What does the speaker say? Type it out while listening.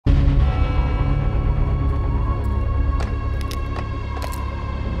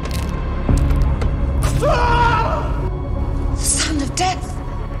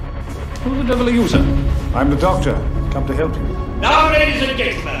the devil are you, sir? I'm the doctor. Come to help you. Now, ladies and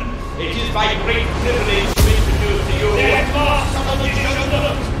gentlemen, it is my great privilege to introduce to you the master magician,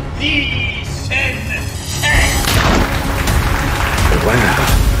 the Sen. Beware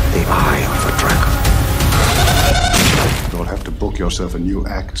the eye of the dragon. You'll have to book yourself a new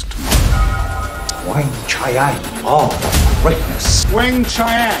act tomorrow. Weng-Chiang, all greatness.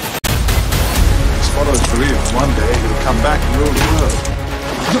 Weng-Chiang! His followers believe one day he'll come back and rule the world.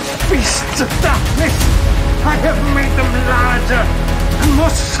 The beasts of darkness! I have made them larger and more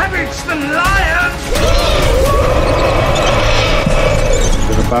savage than lions!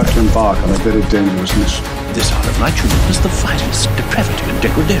 We're about to embark on a very dangerous mission. This hour of night you witness the vilest depravity and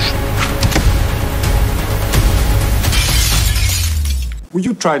degradation. Well,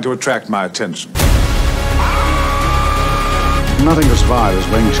 you tried to attract my attention. Nothing as vile as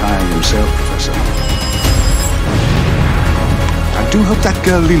Weng-Chiang himself, Professor. I do hope that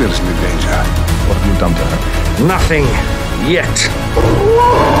girl Lena isn't in danger. What have you done to her? Nothing yet.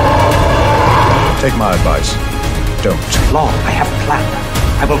 Take my advice. Don't. Long, I have a plan.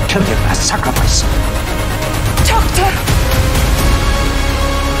 I will kill him as sacrifice. Doctor!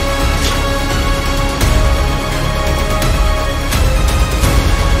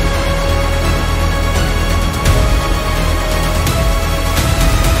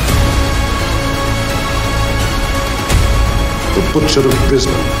 The Butcher of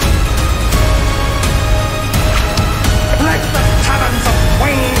Brisbane.